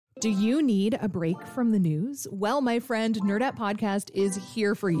Do you need a break from the news? Well, my friend, Nerdette Podcast is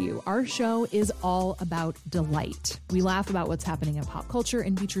here for you. Our show is all about delight. We laugh about what's happening in pop culture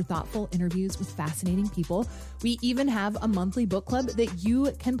and feature thoughtful interviews with fascinating people. We even have a monthly book club that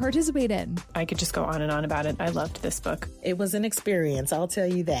you can participate in. I could just go on and on about it. I loved this book. It was an experience, I'll tell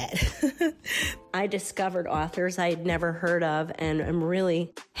you that. I discovered authors I had never heard of, and I'm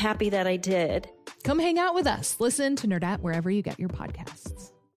really happy that I did. Come hang out with us. Listen to Nerdette wherever you get your podcasts.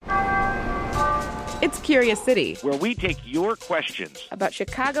 It's Curious City, where we take your questions about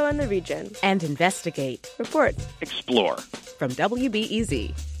Chicago and the region and investigate, report, explore. From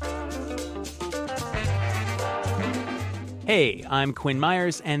WBEZ. Hey, I'm Quinn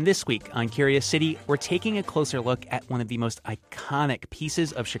Myers, and this week on Curious City, we're taking a closer look at one of the most iconic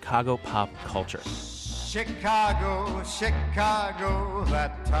pieces of Chicago pop culture. Chicago, Chicago,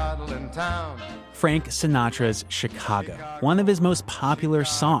 that toddling town. Frank Sinatra's Chicago, one of his most popular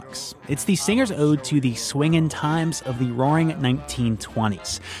songs. It's the singer's ode to the swingin' times of the roaring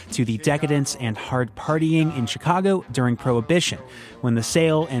 1920s, to the decadence and hard partying in Chicago during Prohibition, when the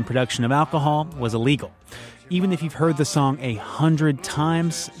sale and production of alcohol was illegal. Even if you've heard the song 100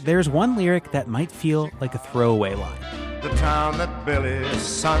 times, there's one lyric that might feel like a throwaway line. The town that Billy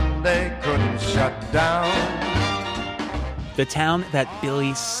Sunday couldn't shut down. The town that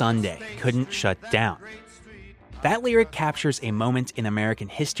Billy Sunday couldn't shut down. That lyric captures a moment in American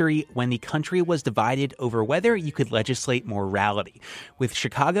history when the country was divided over whether you could legislate morality, with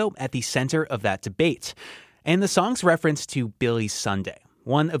Chicago at the center of that debate. And the song's reference to Billy Sunday,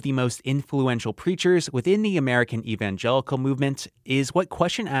 one of the most influential preachers within the American evangelical movement, is what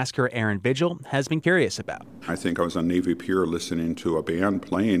question asker Aaron Vigil has been curious about. I think I was on Navy Pier listening to a band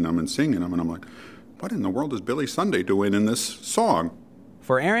playing them and singing them, and I'm like, what in the world is Billy Sunday doing in this song?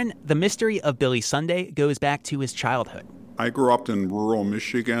 For Aaron, the mystery of Billy Sunday goes back to his childhood. I grew up in rural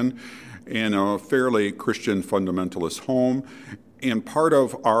Michigan in a fairly Christian fundamentalist home, and part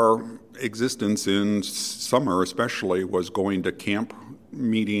of our existence in summer especially was going to camp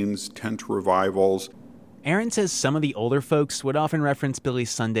meetings, tent revivals. Aaron says some of the older folks would often reference Billy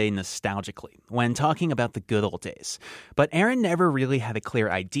Sunday nostalgically when talking about the good old days. But Aaron never really had a clear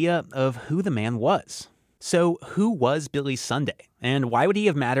idea of who the man was. So who was Billy Sunday? And why would he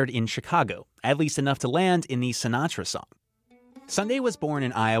have mattered in Chicago, at least enough to land in the Sinatra song? Sunday was born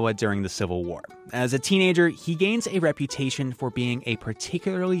in Iowa during the Civil War. As a teenager, he gains a reputation for being a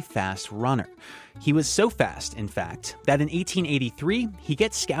particularly fast runner. He was so fast, in fact, that in 1883, he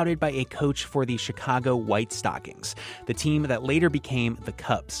gets scouted by a coach for the Chicago White Stockings, the team that later became the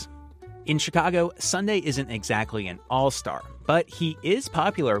Cubs. In Chicago, Sunday isn't exactly an all-star, but he is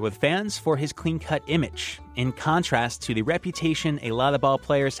popular with fans for his clean-cut image, in contrast to the reputation a lot of ball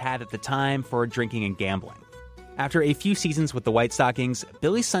players had at the time for drinking and gambling. After a few seasons with the White Stockings,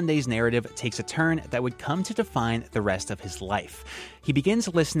 Billy Sunday's narrative takes a turn that would come to define the rest of his life. He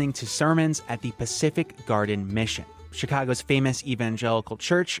begins listening to sermons at the Pacific Garden Mission, Chicago's famous evangelical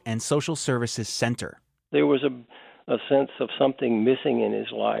church and social services center. There was a sense of something missing in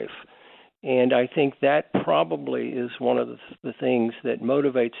his life, and I think that probably is one of the things that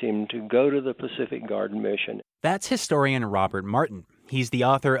motivates him to go to the Pacific Garden Mission. That's historian Robert Martin. He's the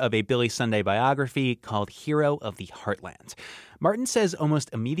author of a Billy Sunday biography called Hero of the Heartland. Martin says almost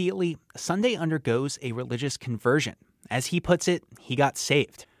immediately, Sunday undergoes a religious conversion. As he puts it, he got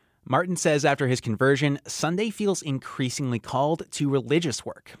saved. Martin says after his conversion, Sunday feels increasingly called to religious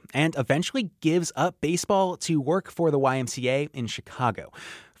work and eventually gives up baseball to work for the YMCA in Chicago.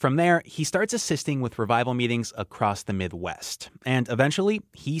 From there, he starts assisting with revival meetings across the Midwest, and eventually,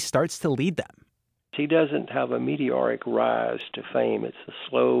 he starts to lead them. He doesn't have a meteoric rise to fame. It's a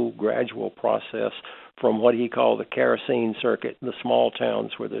slow, gradual process from what he called the kerosene circuit, the small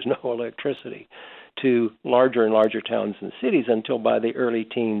towns where there's no electricity, to larger and larger towns and cities until by the early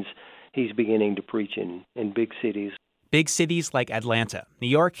teens, he's beginning to preach in big cities. Big cities like Atlanta, New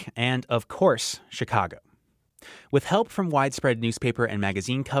York, and, of course, Chicago. With help from widespread newspaper and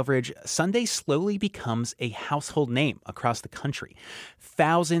magazine coverage, Sunday slowly becomes a household name across the country.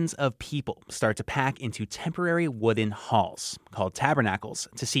 Thousands of people start to pack into temporary wooden halls, called tabernacles,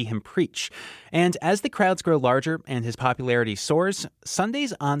 to see him preach. And as the crowds grow larger and his popularity soars,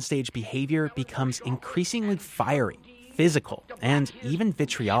 Sunday's onstage behavior becomes increasingly fiery, physical, and even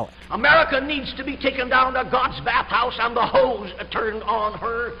vitriolic. America needs to be taken down to God's bathhouse and the hose turned on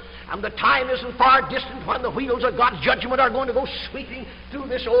her. And the time isn't far distant when the wheels of God's judgment are going to go sweeping through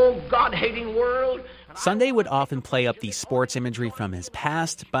this old God-hating world. Sunday would often play up the sports imagery from his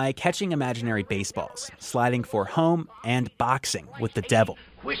past by catching imaginary baseballs, sliding for home, and boxing with the devil.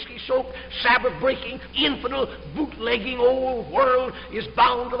 whiskey-soaked, Sabbath-breaking, infidel, bootlegging old world is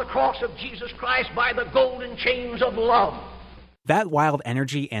bound to the cross of Jesus Christ by the golden chains of love. That wild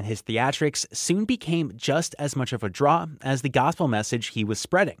energy and his theatrics soon became just as much of a draw as the gospel message he was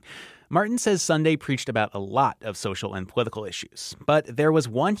spreading. Martin says Sunday preached about a lot of social and political issues, but there was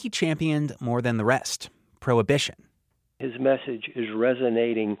one he championed more than the rest: prohibition. His message is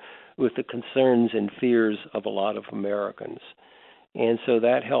resonating with the concerns and fears of a lot of Americans. And so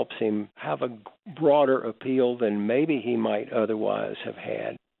that helps him have a broader appeal than maybe he might otherwise have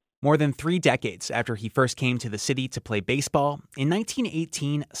had. More than 3 decades after he first came to the city to play baseball, in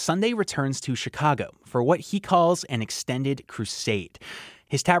 1918, Sunday returns to Chicago for what he calls an extended crusade.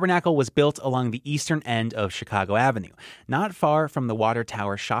 His tabernacle was built along the eastern end of Chicago Avenue, not far from the Water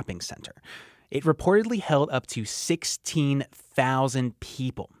Tower Shopping Center. It reportedly held up to 16,000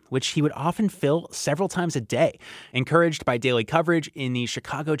 people, which he would often fill several times a day, encouraged by daily coverage in the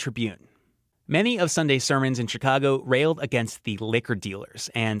Chicago Tribune. Many of Sunday's sermons in Chicago railed against the liquor dealers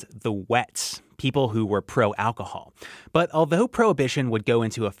and the wets, people who were pro-alcohol. But although prohibition would go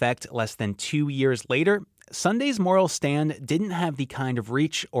into effect less than 2 years later, Sunday's moral stand didn't have the kind of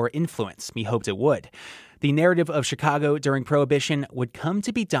reach or influence we hoped it would. The narrative of Chicago during Prohibition would come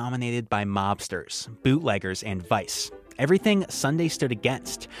to be dominated by mobsters, bootleggers, and vice. Everything Sunday stood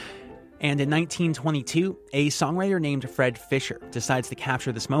against. And in 1922, a songwriter named Fred Fisher decides to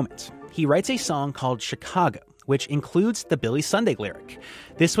capture this moment. He writes a song called Chicago, which includes the Billy Sunday lyric.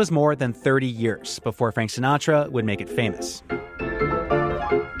 This was more than 30 years before Frank Sinatra would make it famous.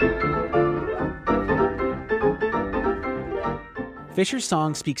 Fisher's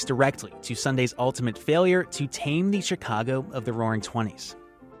song speaks directly to Sunday's ultimate failure to tame the Chicago of the Roaring '20s.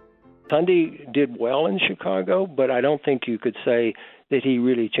 Sunday did well in Chicago, but I don't think you could say that he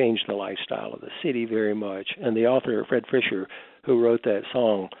really changed the lifestyle of the city very much. And the author, Fred Fisher, who wrote that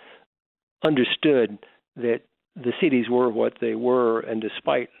song, understood that the cities were what they were, and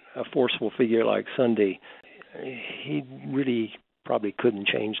despite a forceful figure like Sunday, he really probably couldn't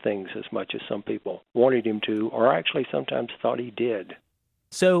change things as much as some people wanted him to, or actually sometimes thought he did.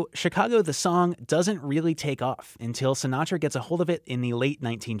 So Chicago the song doesn't really take off until Sinatra gets a hold of it in the late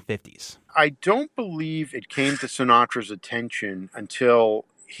 1950s. I don't believe it came to Sinatra's attention until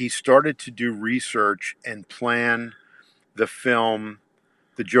he started to do research and plan the film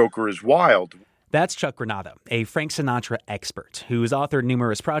The Joker is Wild. That's Chuck Granada, a Frank Sinatra expert who's authored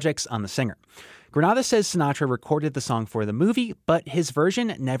numerous projects on the singer. Granada says Sinatra recorded the song for the movie, but his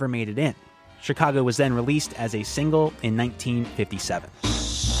version never made it in. Chicago was then released as a single in 1957.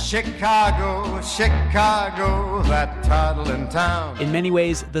 Chicago, Chicago, that toddling town. In many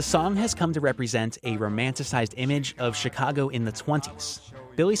ways, the song has come to represent a romanticized image of Chicago in the 20s.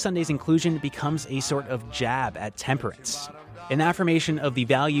 Billy Sunday's inclusion becomes a sort of jab at temperance, an affirmation of the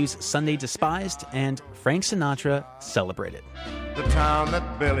values Sunday despised and Frank Sinatra celebrated. The town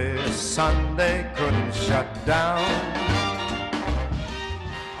that Billy Sunday couldn't shut down.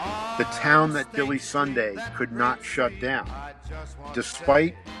 The town that Billy Sunday could not shut down.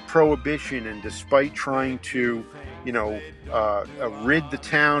 Despite prohibition and despite trying to, rid the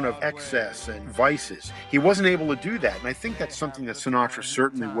town of excess and vices, he wasn't able to do that. And I think that's something that Sinatra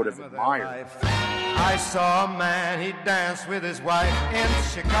certainly would have admired. I saw a man, he danced with his wife in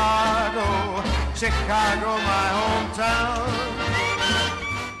Chicago, Chicago, my hometown.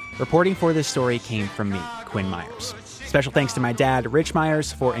 Reporting for this story came from me, Quinn Myers. Special thanks to my dad, Rich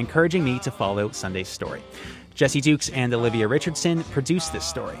Myers, for encouraging me to follow Sunday's story. Jesse Dukes and Olivia Richardson produced this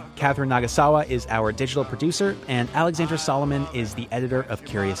story. Catherine Nagasawa is our digital producer, and Alexandra Solomon is the editor of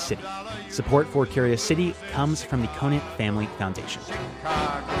Curious City. Support for Curious City comes from the Conant Family Foundation.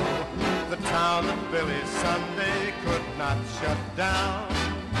 Chicago, the town that Billy Sunday could not shut down.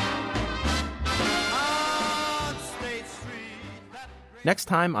 Next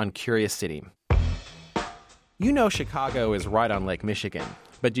time on Curious City. You know Chicago is right on Lake Michigan,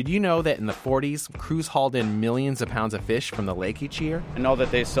 but did you know that in the 40s, crews hauled in millions of pounds of fish from the lake each year? I know that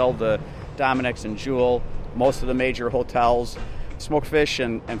they sell to Dominic's and Jewel, most of the major hotels. Smoked fish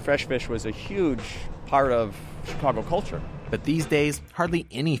and fresh fish was a huge part of Chicago culture. But these days, hardly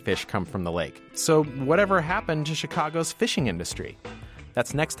any fish come from the lake. So whatever happened to Chicago's fishing industry?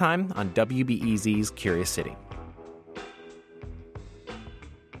 That's next time on WBEZ's Curious City.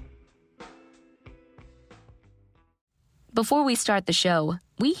 Before we start the show,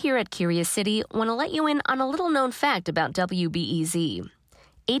 we here at Curious City want to let you in on a little-known fact about WBEZ.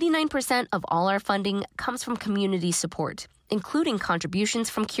 89% of all our funding comes from community support, including contributions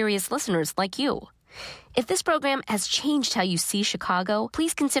from curious listeners like you. If this program has changed how you see Chicago,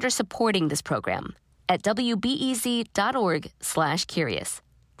 please consider supporting this program at WBEZ.org/curious.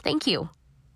 Thank you.